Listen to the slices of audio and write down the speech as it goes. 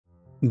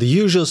The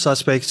Usual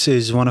Suspects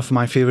is one of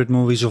my favorite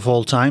movies of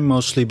all time,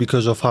 mostly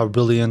because of how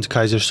brilliant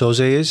Kaiser Soze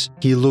is.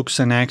 He looks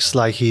and acts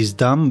like he's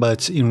dumb,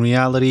 but in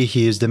reality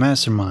he is the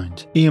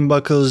mastermind. Ian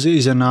Buckles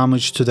is an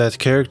homage to that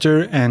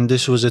character, and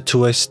this was a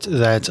twist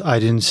that I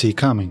didn't see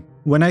coming.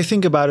 When I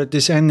think about it,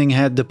 this ending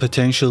had the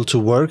potential to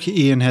work.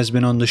 Ian has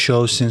been on the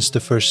show since the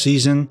first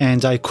season,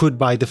 and I could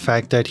buy the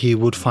fact that he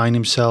would find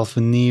himself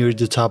near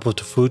the top of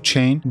the food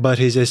chain, but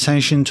his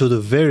ascension to the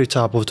very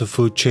top of the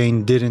food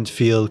chain didn't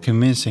feel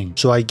convincing.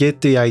 So I get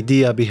the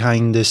idea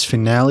behind this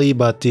finale,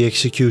 but the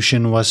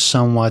execution was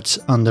somewhat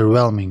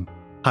underwhelming.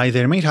 Hi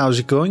there mate, how's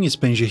it going? It's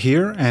Benja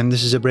here, and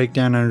this is a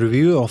breakdown and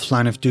review of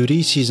Line of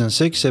Duty Season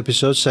 6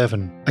 Episode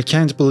 7. I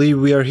can't believe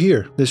we are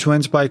here. This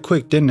went by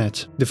quick, didn't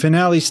it? The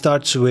finale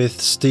starts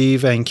with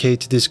Steve and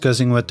Kate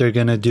discussing what they're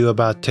gonna do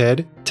about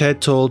Ted. Ted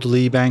told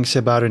Lee Banks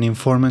about an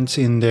informant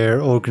in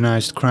their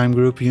organized crime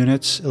group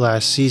units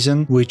last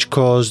season, which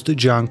caused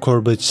John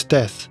Corbett's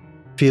death.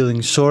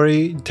 Feeling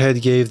sorry,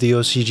 Ted gave the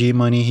OCG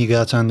money he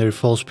got under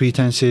false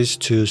pretenses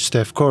to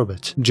Steph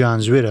Corbett,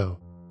 John's widow.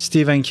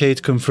 Steve and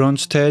Kate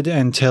confront Ted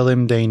and tell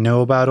him they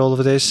know about all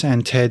of this,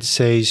 and Ted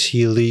says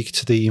he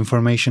leaked the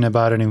information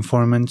about an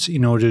informant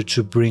in order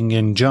to bring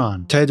in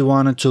John. Ted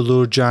wanted to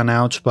lure John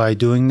out by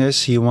doing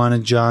this. He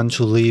wanted John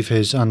to leave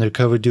his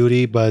undercover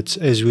duty, but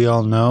as we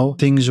all know,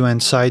 things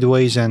went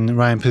sideways and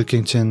Ryan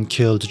Pilkington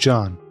killed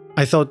John.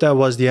 I thought that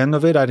was the end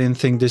of it. I didn't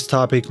think this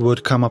topic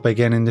would come up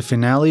again in the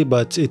finale,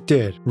 but it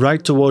did.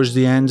 Right towards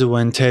the end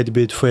when Ted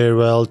bid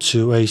farewell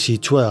to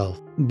AC-12.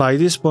 By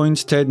this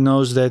point, Ted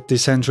knows that the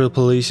Central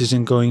Police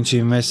isn't going to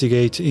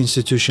investigate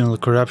institutional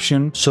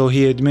corruption, so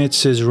he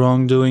admits his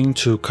wrongdoing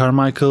to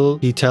Carmichael.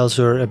 He tells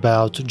her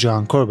about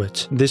John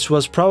Corbett. This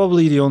was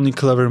probably the only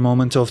clever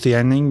moment of the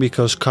ending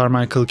because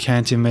Carmichael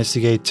can't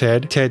investigate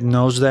Ted. Ted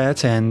knows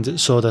that, and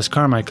so does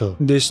Carmichael.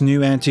 This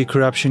new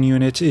anti-corruption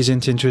unit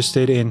isn't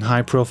interested in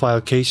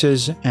high-profile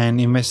cases,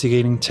 and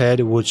investigating Ted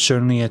would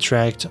certainly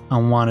attract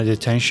unwanted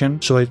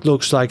attention, so it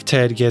looks like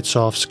Ted gets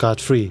off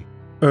scot-free.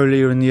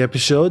 Earlier in the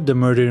episode, the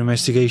murder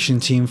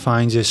investigation team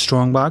finds a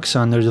strongbox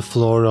under the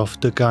floor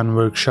of the gun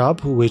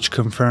workshop, which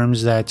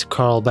confirms that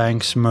Carl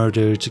Banks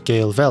murdered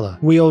Gail Vella.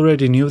 We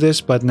already knew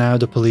this, but now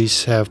the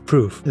police have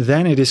proof.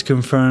 Then it is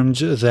confirmed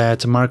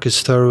that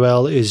Marcus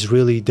Thurwell is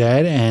really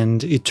dead,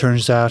 and it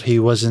turns out he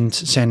wasn't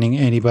sending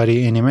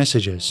anybody any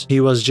messages. He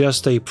was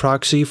just a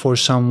proxy for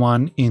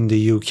someone in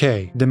the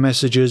UK. The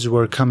messages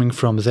were coming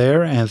from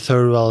there, and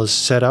Thurwell's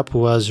setup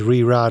was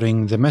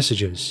rerouting the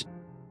messages.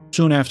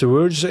 Soon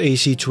afterwards,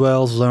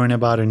 AC-12 learn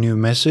about a new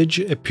message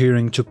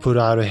appearing to put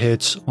out a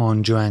hit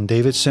on Joanne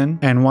Davidson,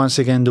 and once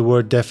again the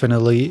word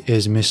definitely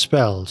is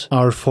misspelled.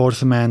 Our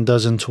fourth man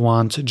doesn't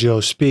want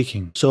Joe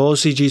speaking. So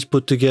OCGs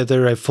put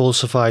together a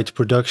falsified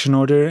production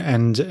order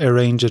and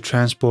arrange a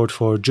transport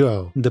for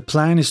Joe. The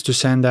plan is to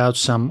send out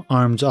some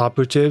armed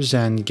operatives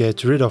and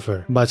get rid of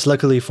her. But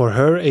luckily for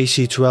her,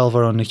 AC-12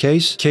 are on the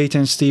case. Kate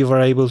and Steve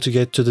are able to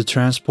get to the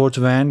transport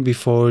van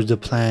before the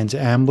planned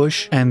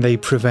ambush, and they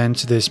prevent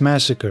this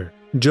massacre.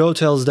 Joe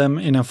tells them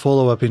in a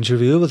follow-up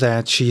interview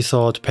that she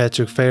thought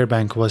Patrick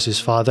Fairbank was his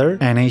father,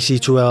 and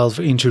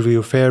AC-12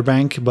 interview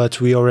Fairbank, but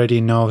we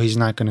already know he's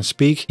not gonna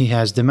speak, he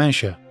has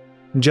dementia.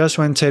 Just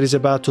when Ted is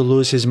about to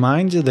lose his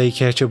mind, they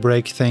catch a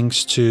break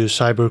thanks to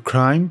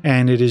cybercrime,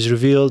 and it is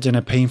revealed in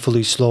a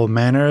painfully slow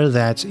manner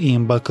that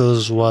Ian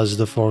Buckles was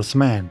the fourth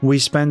man. We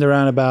spend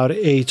around about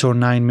 8 or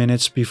 9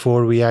 minutes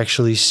before we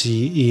actually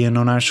see Ian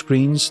on our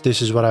screens.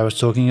 This is what I was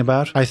talking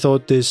about. I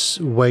thought this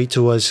wait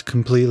was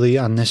completely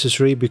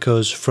unnecessary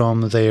because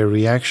from their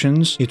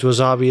reactions, it was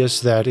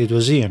obvious that it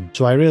was Ian.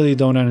 So I really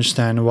don't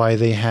understand why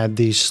they had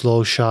these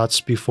slow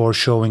shots before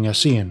showing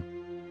us Ian.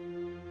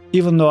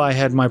 Even though I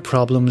had my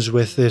problems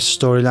with this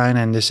storyline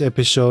and this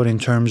episode in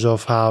terms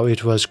of how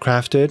it was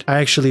crafted, I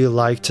actually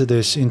liked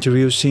this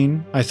interview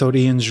scene. I thought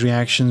Ian's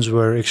reactions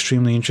were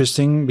extremely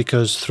interesting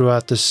because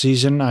throughout the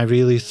season I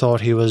really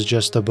thought he was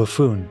just a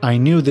buffoon. I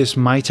knew this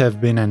might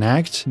have been an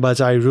act, but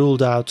I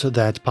ruled out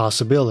that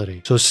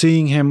possibility. So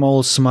seeing him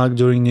all smug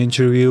during the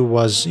interview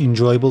was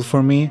enjoyable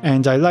for me,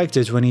 and I liked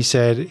it when he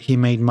said he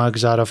made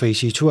mugs out of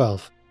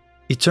AC-12.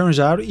 It turns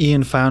out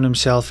Ian found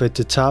himself at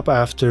the top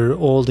after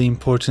all the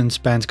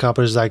important band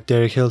coppers like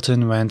Derek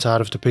Hilton went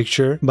out of the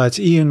picture, but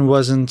Ian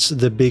wasn't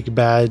the big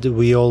bad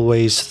we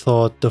always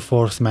thought the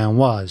fourth man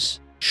was.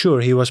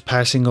 Sure, he was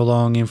passing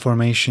along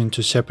information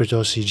to separate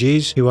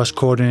OCGs, he was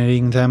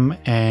coordinating them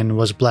and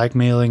was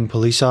blackmailing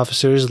police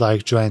officers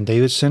like Joanne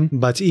Davidson,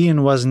 but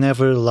Ian was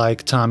never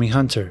like Tommy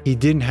Hunter. He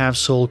didn't have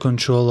sole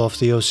control of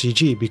the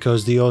OCG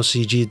because the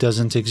OCG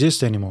doesn't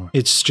exist anymore.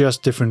 It's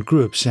just different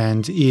groups,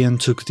 and Ian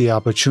took the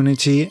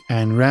opportunity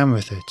and ran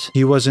with it.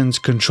 He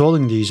wasn't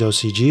controlling these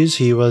OCGs,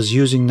 he was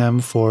using them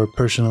for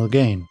personal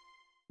gain.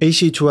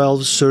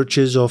 AC-12's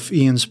searches of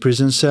Ian's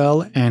prison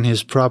cell and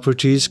his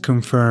properties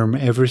confirm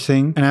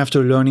everything, and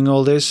after learning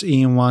all this,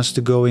 Ian wants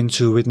to go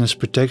into witness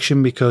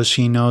protection because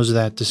he knows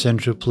that the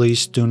Central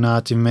Police do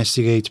not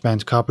investigate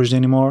band coppers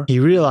anymore. He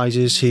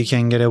realizes he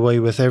can get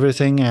away with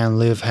everything and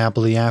live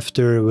happily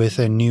after with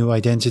a new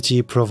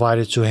identity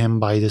provided to him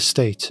by the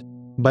state.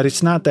 But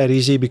it's not that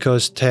easy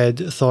because Ted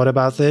thought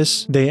about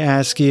this. They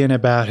ask Ian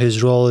about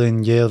his role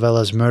in Gail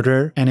Vella's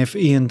murder, and if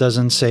Ian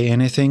doesn't say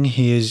anything,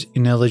 he is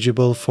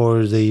ineligible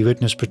for the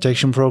witness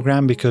protection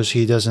program because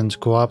he doesn't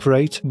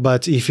cooperate.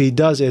 But if he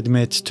does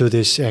admit to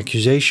this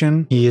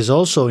accusation, he is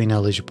also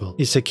ineligible.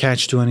 It's a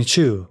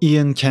catch-22.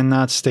 Ian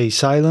cannot stay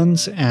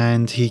silent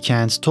and he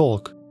can't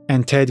talk.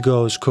 And Ted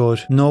goes,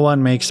 quote, "No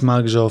one makes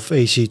mugs of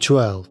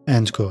AC-12,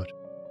 end quote."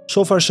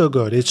 So far so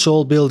good, it's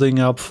all building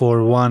up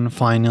for one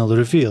final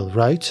reveal,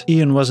 right?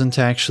 Ian wasn't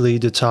actually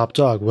the top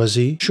dog, was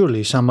he?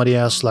 Surely somebody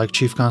else like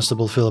Chief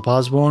Constable Philip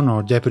Osborne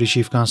or Deputy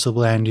Chief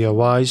Constable Andrea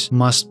Wise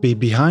must be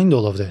behind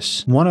all of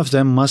this. One of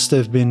them must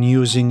have been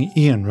using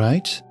Ian,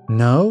 right?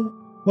 No?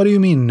 What do you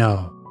mean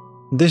no?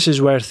 This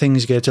is where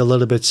things get a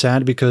little bit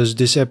sad because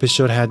this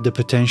episode had the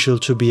potential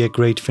to be a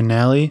great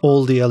finale.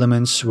 All the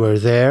elements were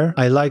there.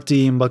 I like the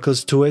Ian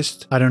Buckles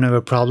twist. I don't have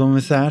a problem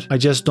with that. I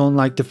just don't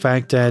like the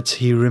fact that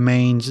he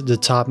remained the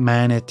top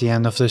man at the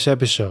end of this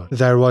episode.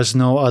 There was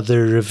no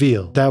other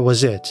reveal. That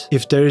was it.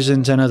 If there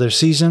isn't another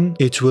season,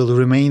 it will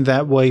remain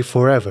that way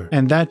forever.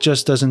 And that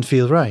just doesn't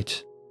feel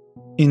right.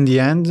 In the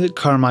end,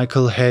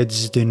 Carmichael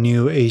heads the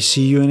new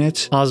AC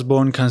unit,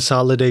 Osborne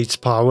consolidates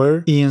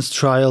power, Ian's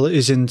trial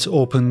isn't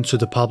open to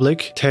the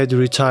public, Ted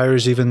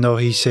retires even though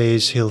he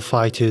says he'll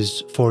fight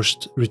his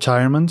forced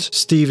retirement,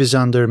 Steve is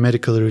under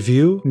medical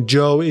review,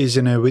 Joe is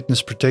in a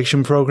witness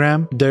protection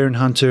program, Darren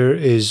Hunter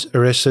is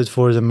arrested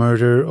for the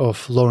murder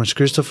of Lawrence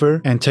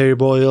Christopher, and Terry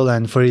Boyle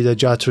and Farida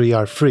Jatri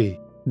are free.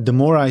 The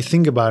more I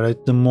think about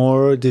it, the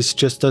more this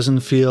just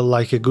doesn't feel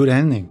like a good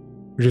ending.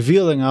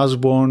 Revealing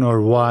Osborne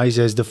or Wise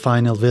as the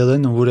final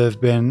villain would have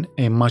been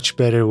a much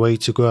better way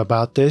to go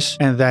about this,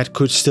 and that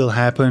could still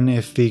happen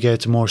if we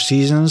get more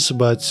seasons,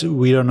 but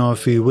we don't know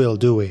if we will,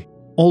 do we?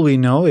 All we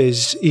know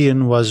is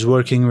Ian was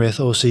working with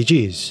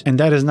OCGs, and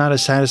that is not a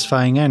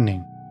satisfying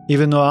ending.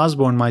 Even though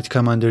Osborne might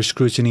come under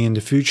scrutiny in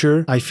the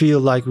future, I feel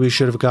like we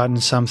should have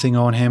gotten something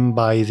on him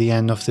by the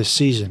end of this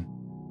season.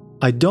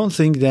 I don't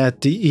think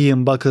that the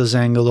Ian Buckles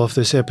angle of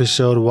this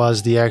episode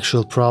was the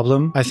actual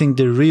problem. I think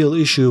the real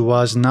issue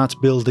was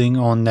not building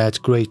on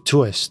that great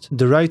twist.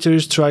 The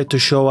writers tried to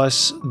show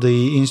us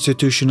the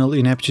institutional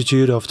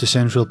ineptitude of the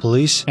Central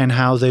Police and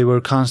how they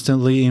were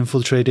constantly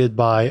infiltrated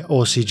by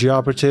OCG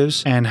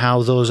operatives and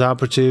how those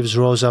operatives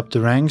rose up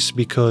the ranks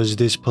because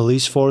this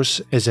police force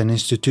as an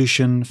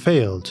institution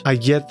failed. I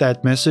get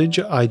that message,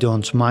 I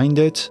don't mind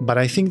it, but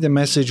I think the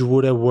message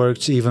would have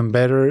worked even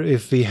better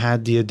if we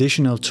had the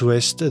additional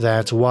twist that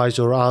Wise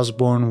or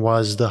Osborne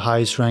was the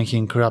highest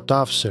ranking corrupt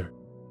officer.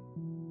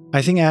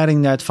 I think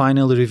adding that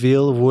final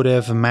reveal would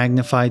have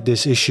magnified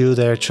this issue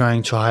they're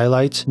trying to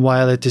highlight,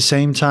 while at the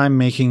same time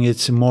making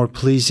it more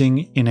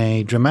pleasing in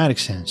a dramatic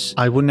sense.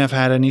 I wouldn't have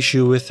had an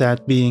issue with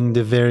that being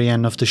the very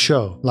end of the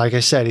show. Like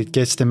I said, it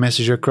gets the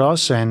message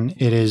across and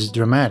it is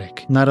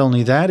dramatic. Not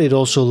only that, it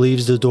also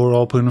leaves the door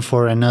open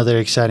for another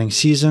exciting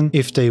season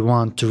if they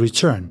want to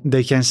return.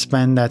 They can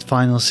spend that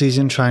final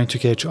season trying to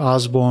catch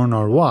Osborne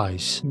or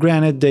Wise.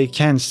 Granted, they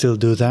can still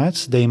do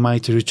that, they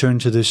might return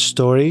to this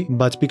story,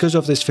 but because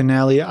of this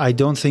finale, I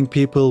don't think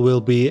people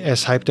will be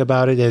as hyped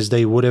about it as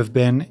they would have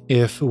been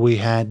if we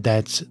had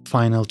that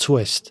final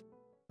twist.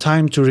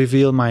 Time to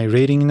reveal my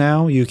rating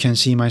now. You can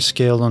see my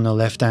scale on the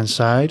left hand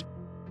side.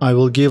 I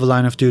will give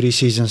Line of Duty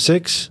Season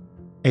 6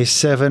 a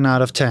 7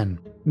 out of 10.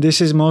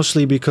 This is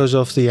mostly because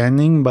of the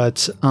ending,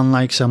 but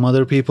unlike some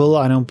other people,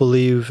 I don't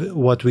believe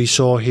what we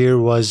saw here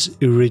was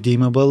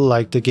irredeemable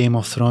like the Game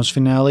of Thrones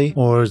finale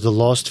or the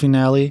Lost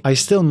finale. I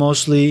still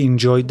mostly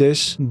enjoyed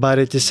this, but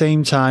at the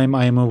same time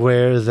I am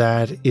aware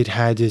that it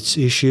had its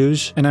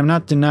issues, and I'm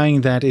not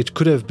denying that it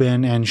could have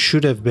been and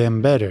should have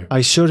been better. I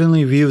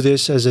certainly view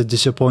this as a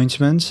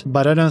disappointment,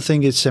 but I don't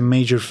think it's a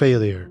major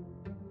failure.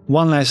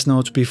 One last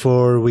note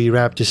before we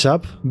wrap this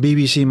up.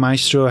 BBC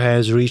Maestro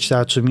has reached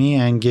out to me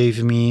and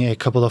gave me a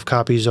couple of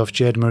copies of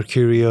Jed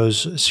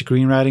Mercurio's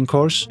screenwriting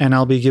course, and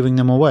I'll be giving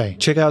them away.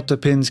 Check out the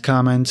pinned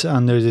comment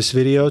under this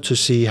video to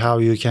see how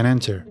you can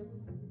enter.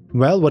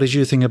 Well, what did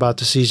you think about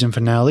the season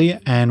finale,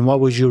 and what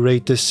would you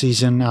rate this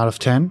season out of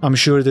 10? I'm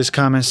sure this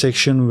comment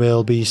section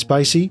will be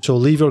spicy, so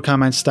leave your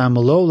comments down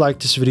below, like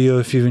this video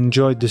if you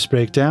enjoyed this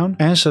breakdown,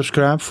 and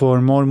subscribe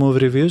for more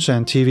movie reviews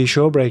and TV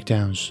show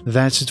breakdowns.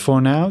 That's it for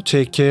now,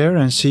 take care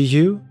and see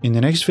you in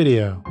the next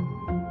video.